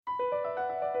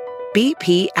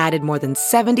BP added more than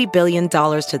 $70 billion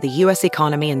to the U.S.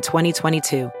 economy in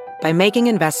 2022 by making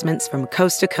investments from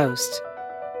coast to coast.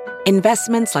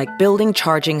 Investments like building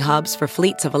charging hubs for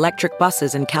fleets of electric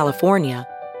buses in California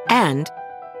and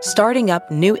starting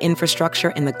up new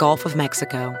infrastructure in the Gulf of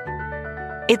Mexico.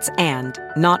 It's and,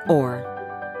 not or.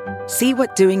 See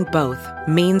what doing both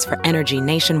means for energy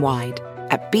nationwide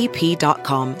at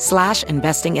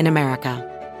bp.com/investing in America.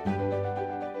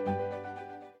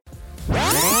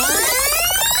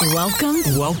 Welcome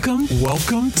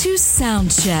to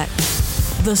Soundcheck,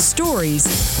 the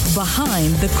stories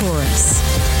behind the chorus.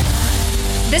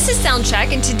 This is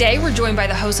Soundcheck, and today we're joined by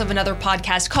the host of another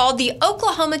podcast called the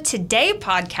Oklahoma Today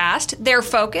podcast. Their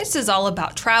focus is all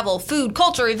about travel, food,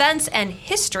 culture, events, and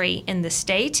history in the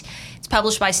state. It's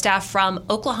published by staff from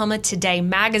Oklahoma Today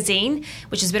magazine,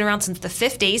 which has been around since the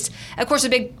 50s. Of course, a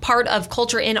big part of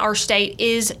culture in our state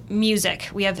is music.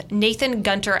 We have Nathan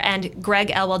Gunter and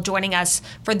Greg Elwell joining us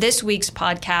for this week's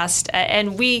podcast,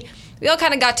 and we all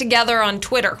kind of got together on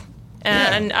Twitter.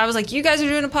 And I was like, you guys are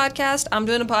doing a podcast, I'm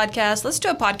doing a podcast, let's do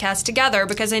a podcast together,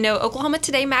 because I know Oklahoma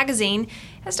Today magazine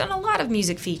has done a lot of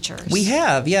music features. We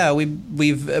have, yeah.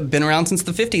 We've been around since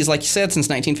the 50s, like you said, since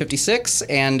 1956,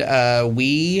 and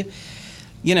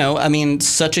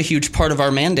such a huge part of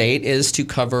our mandate is to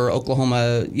cover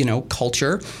Oklahoma,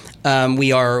 culture.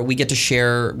 We get to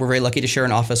share, we're very lucky to share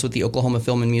an office with the Oklahoma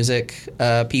Film and Music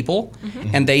people,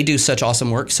 and they do such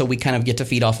awesome work, so we kind of get to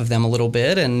feed off of them a little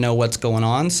bit and know what's going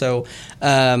on. So,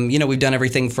 we've done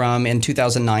everything from, in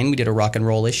 2009, we did a rock and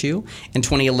roll issue. In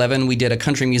 2011, we did a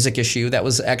country music issue.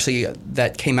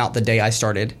 That came out the day I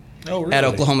started. Oh, really? At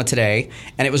Oklahoma Today,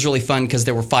 and it was really fun because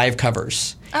there were 5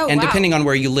 covers. Oh, and wow. Depending on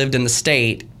where you lived in the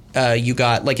state, you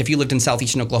got, like, if you lived in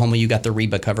southeastern Oklahoma, you got the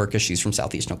Reba cover because she's from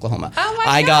southeastern Oklahoma. Oh,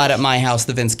 my I gosh. got at my house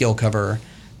the Vince Gill cover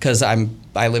because I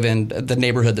live in the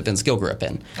neighborhood that Vince Gill grew up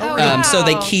in. Oh, wow. So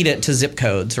they keyed it to zip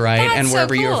codes, right? That's and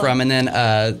wherever so you were cool. from. And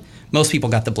then most people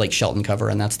got the Blake Shelton cover,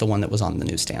 and that's the one that was on the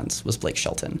newsstands, was Blake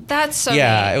Shelton. That's so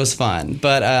Yeah, neat. it was fun.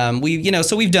 But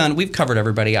so we've covered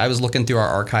everybody. I was looking through our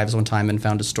archives one time and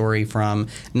found a story from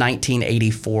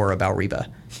 1984 about Reba.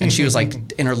 And she was like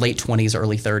in her late 20s,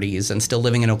 early 30s, and still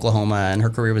living in Oklahoma, and her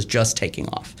career was just taking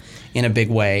off in a big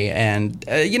way. And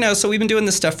so we've been doing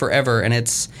this stuff forever, and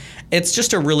it's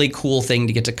just a really cool thing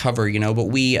to get to cover, But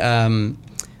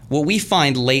what we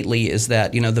find lately is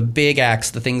that the big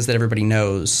acts, the things that everybody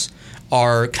knows,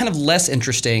 are kind of less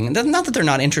interesting. Not that they're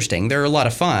not interesting; they're a lot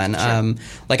of fun. Sure.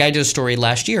 Like I did a story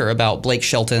last year about Blake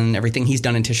Shelton, everything he's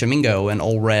done in Tishomingo and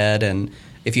Ole Red, and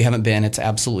if you haven't been, it's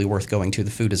absolutely worth going to.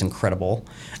 The food is incredible.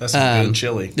 That's some good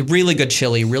chili. Really good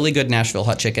chili, really good Nashville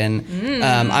hot chicken.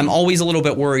 I'm always a little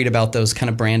bit worried about those kind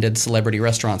of branded celebrity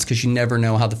restaurants because you never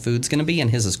know how the food's going to be,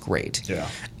 and his is great. Yeah.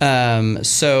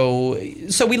 So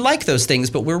we like those things,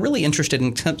 but we're really interested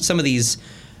in some of these,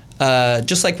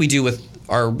 just like we do with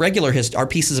our regular our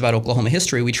pieces about Oklahoma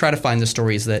history. We try to find the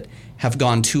stories that have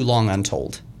gone too long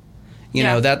untold.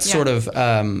 That's sort of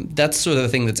the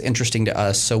thing that's interesting to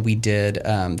us. So we did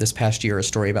this past year a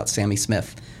story about Sammy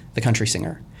Smith, the country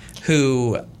singer,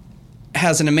 who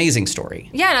has an amazing story.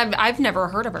 Yeah, and I've never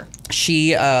heard of her.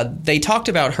 They talked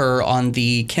about her on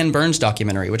the Ken Burns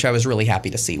documentary, which I was really happy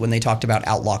to see when they talked about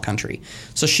outlaw country.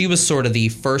 So she was sort of the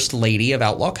first lady of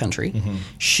outlaw country. Mm-hmm.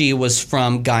 She was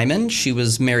from Guyman. She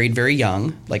was married very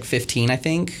young, like 15,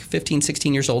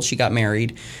 16 years old. She got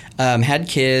married, had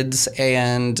kids,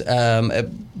 and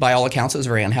by all accounts, it was a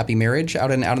very unhappy marriage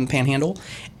out in the Panhandle.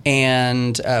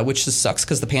 And which just sucks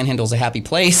because the Panhandle is a happy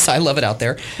place. I love it out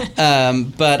there.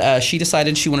 But she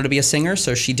decided she wanted to be a singer,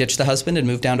 so she ditched the husband and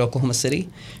moved down to Oklahoma City.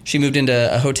 She moved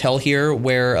into a hotel here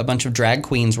where a bunch of drag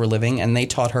queens were living, and they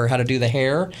taught her how to do the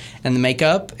hair and the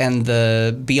makeup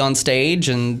and be on stage.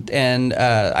 And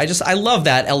I love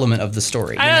that element of the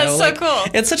story. I know, it's so cool.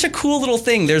 It's such a cool little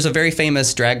thing. There's a very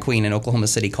famous drag queen in Oklahoma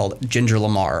City called Ginger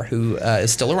Lamar, who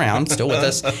is still around, still with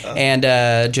us.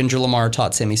 And Ginger Lamar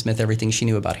taught Sammy Smith everything she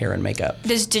knew about hair and makeup.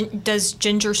 Does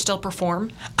Ginger still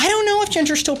perform? I don't know if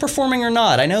Ginger's still performing or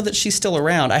not. I know that she's still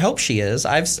around. I hope she is.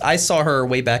 I saw her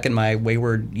way back in my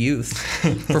wayward youth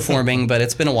performing, but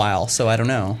it's been a while, so I don't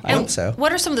know. I hope so.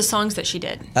 What are some of the songs that she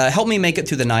did? Help Me Make It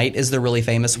Through the Night is the really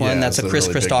famous one. Yeah, that's a Chris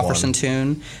really Christopherson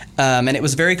tune. And it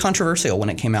was very controversial when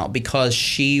it came out because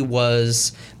the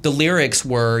lyrics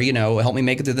were, help me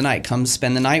make it through the night, come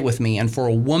spend the night with me. And for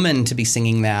a woman to be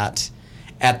singing that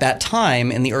at that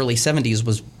time in the early 70s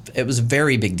was a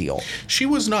very big deal. She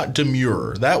was not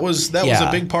demure. That was a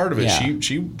big part of it. Yeah.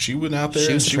 She went out there.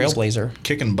 She was a trailblazer,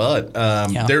 kicking butt.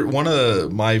 One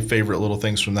of my favorite little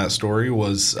things from that story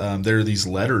was there are these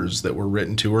letters that were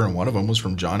written to her, and one of them was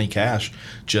from Johnny Cash,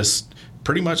 just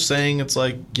pretty much saying it's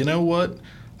like, you know what?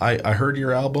 I heard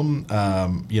your album.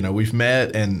 We've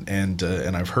met and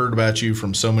I've heard about you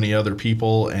from so many other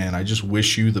people, and I just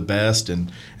wish you the best.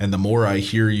 And the more I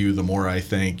hear you, the more I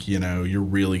think, you're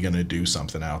really going to do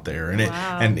something out there. And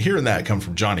and hearing that come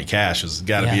from Johnny Cash has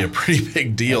got to be a pretty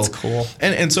big deal. That's cool.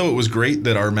 And so it was great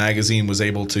that our magazine was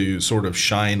able to sort of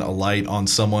shine a light on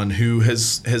someone who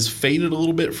has faded a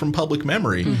little bit from public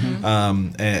memory.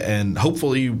 And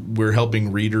hopefully we're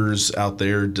helping readers out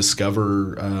there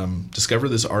discover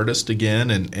this artist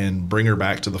again and bring her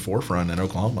back to the forefront in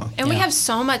Oklahoma. And we have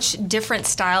so much different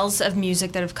styles of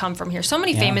music that have come from here. So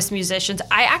many famous musicians.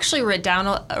 I actually wrote down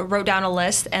a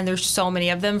list, and there's so many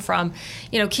of them, from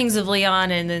Kings of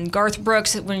Leon, and then Garth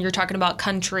Brooks when you're talking about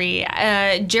country,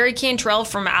 Jerry Cantrell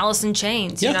from Alice in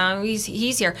Chains.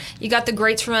 He's here. You got the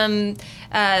greats from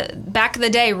back in the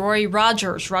day: Roy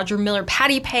Rogers, Roger Miller,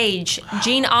 Patti Page,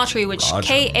 Gene Autry, which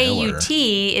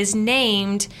K-A-U-T is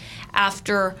named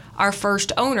after our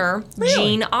first owner,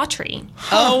 Gene Autry.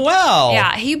 Oh, wow.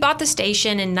 Yeah, he bought the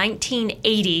station in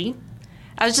 1980.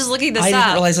 I was just looking this up. I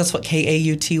didn't realize that's what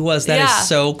K-A-U-T was. That is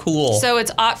so cool. So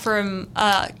it's Aut from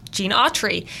Gene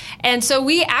Autry. And so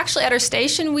we actually, at our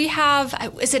station, we have,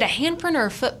 is it a handprint or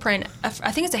a footprint?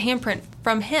 I think it's a handprint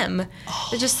from him.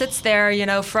 It just sits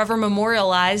there, forever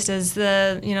memorialized as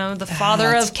the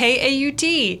father of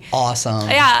K-A-U-T. Awesome.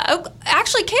 Yeah.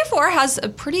 Actually, KFOR has a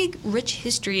pretty rich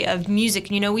history of music.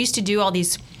 We used to do all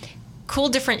these cool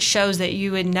different shows that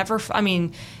you would never,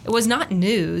 it was not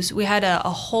news. We had a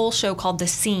whole show called The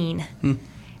Scene.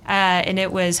 And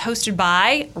it was hosted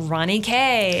by Ronnie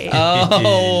K.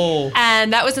 Oh.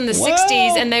 And that was in the 60s,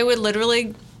 and they would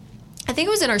literally, I think it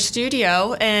was in our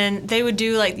studio, and they would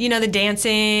do the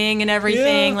dancing and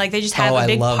everything. Like they just have a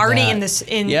big party in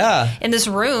this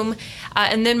room.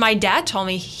 And then my dad told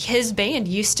me his band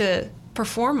used to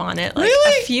perform on it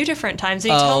a few different times.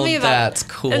 And he told me about that's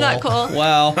cool. Isn't that cool?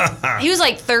 Wow. He was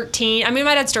 13. My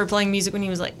dad started playing music when he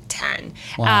was 10.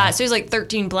 Wow. So he was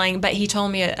 13 playing, but he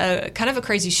told me a kind of a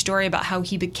crazy story about how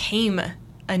he became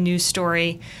a news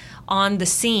story on The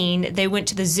Scene. They went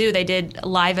to the zoo. They did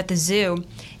live at the zoo,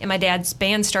 and my dad's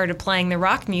band started playing the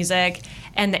rock music,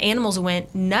 and the animals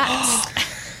went nuts.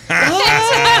 They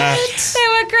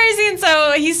went crazy, and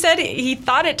so he said he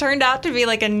thought it turned out to be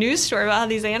a news story about how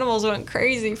these animals went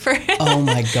crazy for him. Oh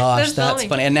my gosh, that's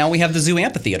funny! And now we have the zoo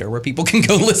amphitheater where people can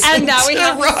go listen. And now we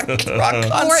have rock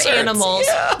concerts. 4 animals,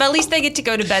 but at least they get to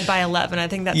go to bed by 11. I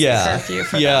think that's the curfew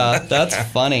for them. Yeah, that's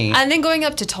funny. And then going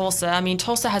up to Tulsa,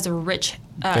 Tulsa has a rich.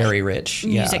 Very rich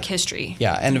music history.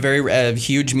 Yeah, and a very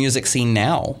huge music scene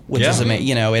now, which is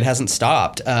amazing. It hasn't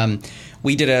stopped.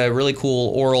 We did a really cool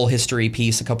oral history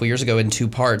piece a couple years ago in 2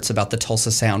 parts about the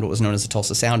Tulsa Sound, what was known as the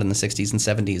Tulsa Sound in the 60s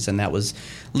and 70s, and that was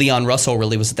Leon Russell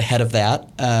really was at the head of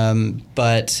that.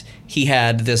 But he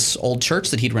had this old church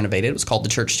that he'd renovated. It was called the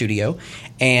Church Studio,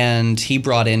 and he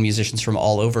brought in musicians from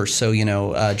all over. So,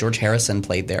 George Harrison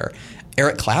played there.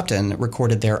 Eric Clapton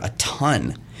recorded there a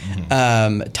ton.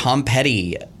 Tom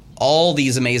Petty, all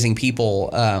these amazing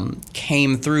people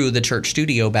came through the Church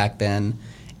Studio back then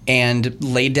and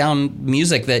laid down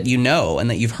music that and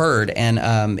that you've heard. And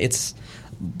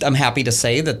I'm happy to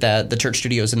say that the Church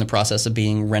Studio is in the process of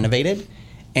being renovated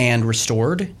and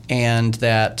restored, and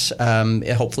that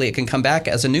hopefully it can come back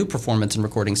as a new performance and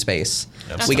recording space.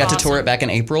 We got to tour it back in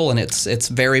April, and it's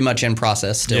very much in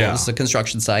process still. It's a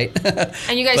construction site.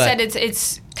 And you guys said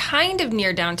it's kind of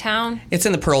near downtown. It's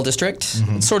in the Pearl District.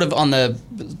 It's sort of on the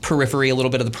periphery a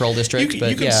little bit of the Pearl District.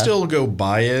 You can still go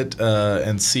by it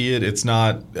and see it. It's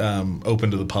not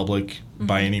open to the public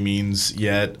by any means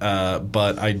yet,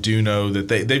 but I do know that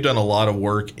they've done a lot of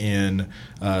work in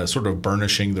sort of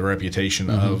burnishing the reputation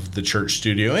of the Church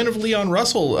Studio and of Leon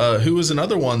Russell, who is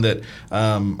another one that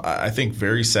I think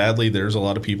very sadly there's a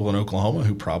lot of people in Oklahoma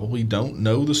who probably don't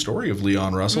know the story of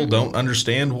Leon Russell, don't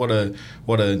understand what an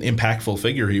impactful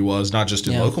figure he was, not just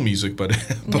in local music, but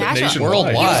nationwide.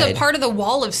 Worldwide. He was a part of the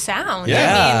Wall of Sound.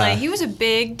 Yeah. He was a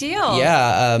big deal.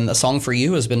 Yeah, A Song for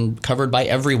You has been covered by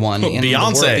everyone in the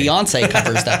world. Beyonce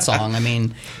covers that song.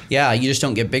 You just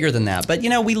don't get bigger than that. But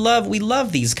we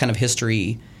love these kind of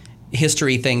history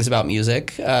things about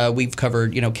music. We've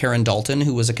covered Karen Dalton,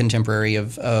 who was a contemporary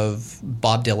of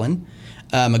Bob Dylan.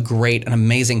 An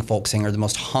amazing folk singer, the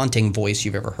most haunting voice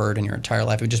you've ever heard in your entire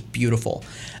life. It was just beautiful.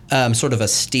 Sort of a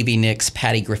Stevie Nicks,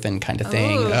 Patty Griffin kind of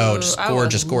thing. Just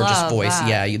gorgeous voice. That.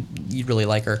 Yeah, you'd really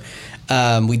like her.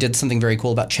 We did something very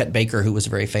cool about Chet Baker, who was a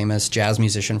very famous jazz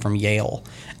musician from Yale.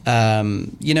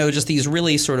 Just these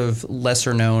really sort of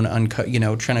lesser known,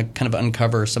 trying to kind of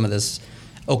uncover some of this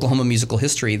Oklahoma musical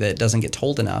history that doesn't get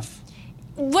told enough.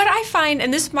 What I find,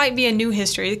 and this might be a new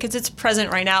history because it's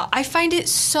present right now, I find it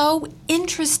so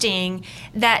interesting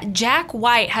that Jack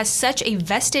White has such a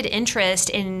vested interest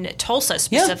in Tulsa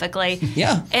specifically.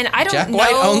 Yeah. And I don't Jack know.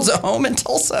 White owns a home in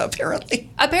Tulsa, apparently.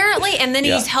 And then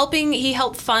Yeah. he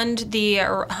helped fund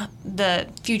the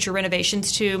future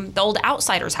renovations to the old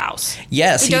Outsider's house.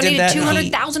 Yes, he donated did that.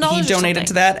 $200,000 He donated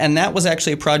to that, and that was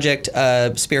actually a project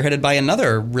spearheaded by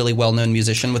another really well-known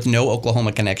musician with no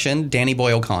Oklahoma connection, Danny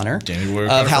Boy O'Connor. Danny Boy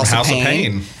of O'Connor House from of House of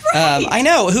Pain. Pain. I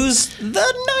know, who's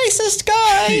the nicest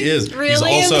guy. He is.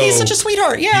 Really? He's such a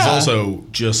sweetheart. Yeah. He's also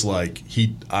just like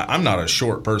I'm not a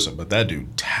short person, but that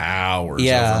dude towers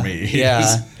over me.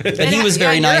 Yeah. But he was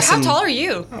very nice. How tall are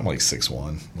you? I'm like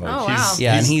 6'1". Like, Oh, wow.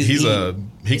 Yeah, and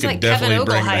he could like definitely Kevin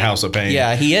bring Ogle the height. House of Pain.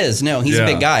 Yeah, he is. No, he's a Yeah.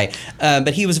 big guy.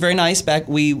 But he was very nice.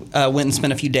 We went and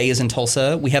spent a few days in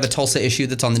Tulsa. We have a Tulsa issue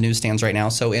that's on the newsstands right now.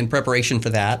 So in preparation for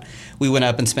that, we went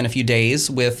up and spent a few days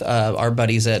with our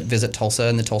buddies at Visit Tulsa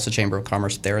and the Tulsa Chamber of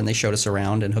Commerce there, and they showed us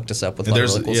around and hooked us up with a lot of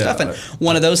really cool stuff. And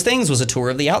one of those things was a tour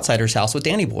of the Outsider's house with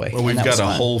Danny Boy. Well, we've got a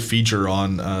whole feature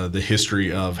on the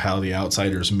history of how the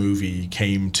Outsiders movie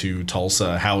came to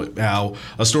Tulsa, how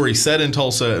a story set in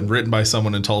Tulsa and written by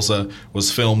someone in Tulsa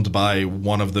was filmed by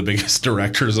one of the biggest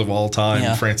directors of all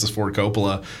time, Francis Ford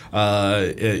Coppola,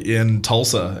 in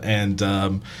Tulsa. And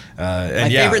my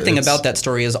favorite thing about that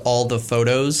story is all the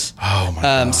photos. Oh my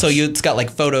gosh. So it's got like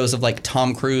photos of like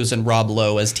Tom Cruise and Rob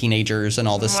Lowe as teenagers and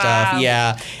all this stuff.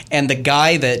 Yeah. And the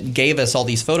guy that gave us all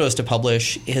these photos to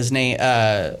publish, his name,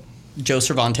 Joe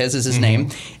Cervantes is his name.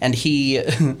 And he...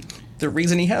 The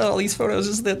reason he had all these photos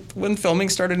is that when filming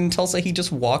started in Tulsa, he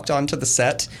just walked onto the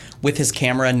set with his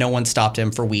camera and no one stopped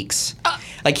him for weeks.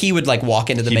 Like he would like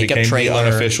walk into the makeup trailer. The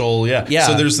unofficial, yeah.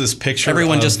 So there's this picture.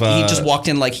 Everyone of, he just walked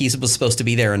in like he was supposed to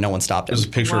be there and no one stopped him. There's a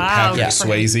picture of Patrick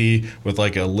Swayze with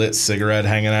like a lit cigarette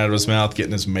hanging out of his mouth,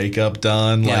 getting his makeup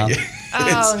done. Yeah. Like,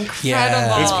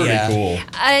 incredible! It's pretty cool.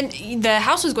 And the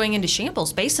house was going into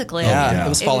shambles, basically. It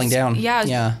was falling down.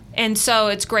 Yeah. And so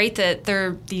it's great that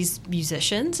these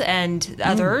musicians and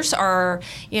others are,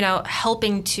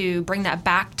 helping to bring that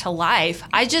back to life.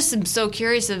 I just am so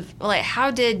curious of like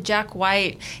how did Jack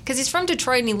White, because he's from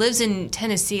Detroit and he lives in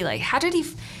Tennessee, like how did he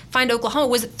find Oklahoma?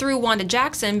 Was it through Wanda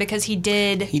Jackson because he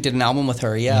did an album with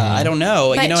her? Yeah, I don't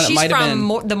know. But it she's might have from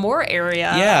been the Moore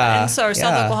area, Yeah, and so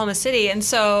South Oklahoma City, and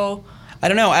so. I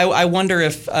don't know. I wonder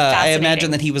if I imagine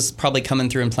that he was probably coming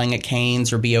through and playing at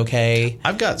Cain's or BOK.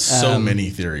 I've got so many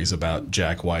theories about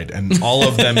Jack White, and all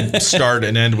of them start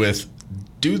and end with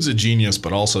dude's a genius,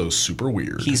 but also super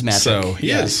weird. He's magic. So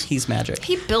he is. He's magic.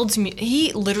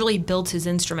 He literally builds his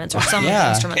instruments or some of his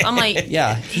instruments. I'm like,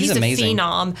 he's amazing. a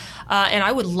phenom. And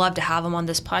I would love to have him on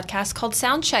this podcast called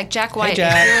Soundcheck. Jack White,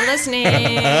 Jack. if you're listening,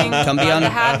 Come be love to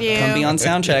have you. Come be on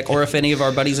Soundcheck. Or if any of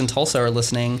our buddies in Tulsa are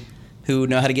listening who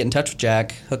know how to get in touch with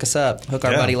Jack, hook us up. Hook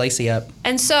our buddy Lacey up.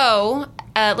 And so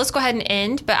let's go ahead and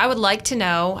end, but I would like to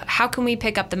know how can we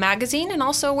pick up the magazine and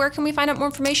also where can we find out more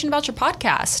information about your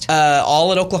podcast?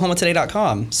 All at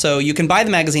oklahomatoday.com. So you can buy the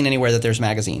magazine anywhere that there's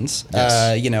magazines.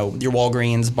 Yes. Your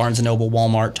Walgreens, Barnes & Noble,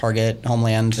 Walmart, Target,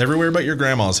 Homeland. Everywhere but your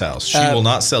grandma's house. She will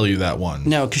not sell you that one.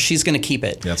 No, because she's going to keep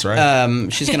it. That's right.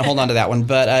 She's going to hold on to that one.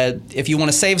 But if you want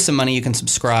to save some money, you can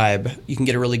subscribe. You can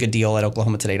get a really good deal at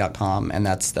oklahomatoday.com, and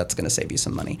that's going to save you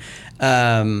some money.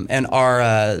 And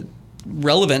our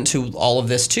relevant to all of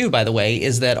this too, by the way,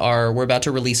 is that we're about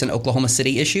to release an Oklahoma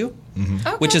City issue,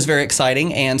 which is very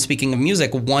exciting. And speaking of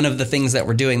music, one of the things that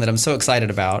we're doing that I'm so excited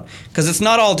about, because it's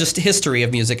not all just history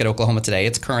of music at Oklahoma Today,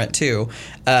 it's current too.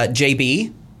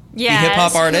 JB. Yes, the hip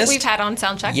hop artist we've had on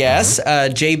Soundcheck. Yes,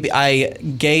 JB.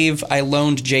 I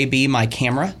loaned JB my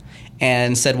camera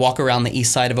and said walk around the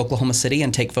east side of Oklahoma City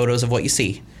and take photos of what you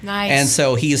see. Nice. And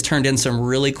so he has turned in some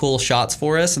really cool shots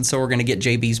for us, and so we're going to get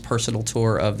JB's personal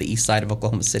tour of the east side of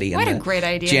Oklahoma City. What in a great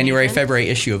idea, January, Nathan. February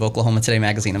issue of Oklahoma Today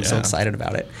magazine. I'm so excited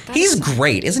about it. He's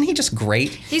great. Isn't he just great?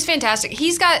 He's fantastic.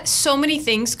 He's got so many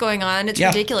things going on. It's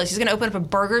ridiculous. He's going to open up a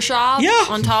burger shop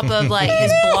on top of like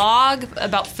his blog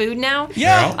about food now.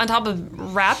 Yeah. On top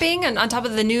of rapping and on top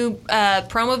of the new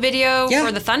promo video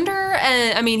for the Thunder.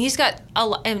 And I mean, he's got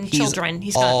children.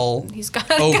 He's got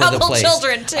a over couple the place.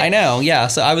 children too. I know. Yeah.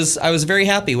 So I was very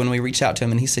happy when we reached out to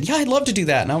him, and he said, "Yeah, I'd love to do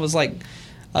that." And I was like,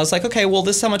 "Okay, well,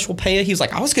 this is how much we'll pay you." He was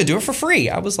like, "I was going to do it for free."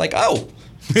 I was like, "Oh,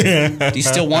 do you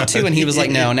still want to?" And he was like,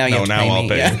 "No, now you have to pay I'll me."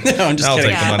 pay Yeah. you. No, I'm just I'll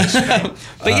kidding. take the money.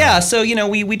 But so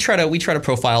we try to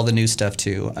profile the new stuff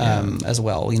too, as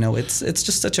well. It's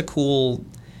just such a cool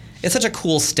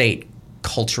state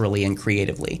culturally and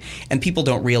creatively. And people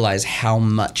don't realize how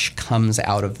much comes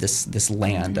out of this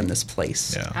land and this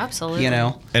place. Yeah. Absolutely. You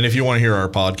know? And if you want to hear our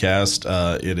podcast,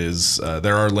 it is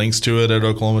there are links to it at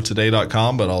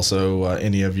oklahomatoday.com, but also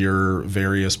any of your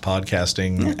various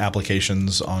podcasting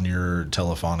applications on your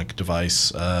telephonic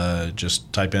device.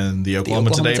 Just type in the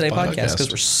Oklahoma Today podcast because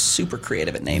we're super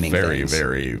creative at naming very, things.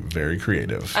 very, very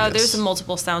creative. Oh, yes. there's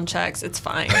multiple sound checks. It's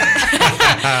fine.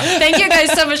 Thank you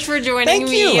guys so much for joining Thank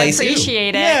me. you, I Lacey.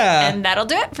 appreciate it. Yeah. And that'll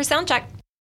do it for Sound Check.